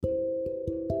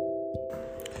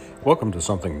Welcome to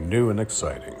something new and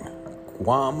exciting,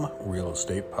 Guam Real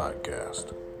Estate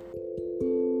Podcast.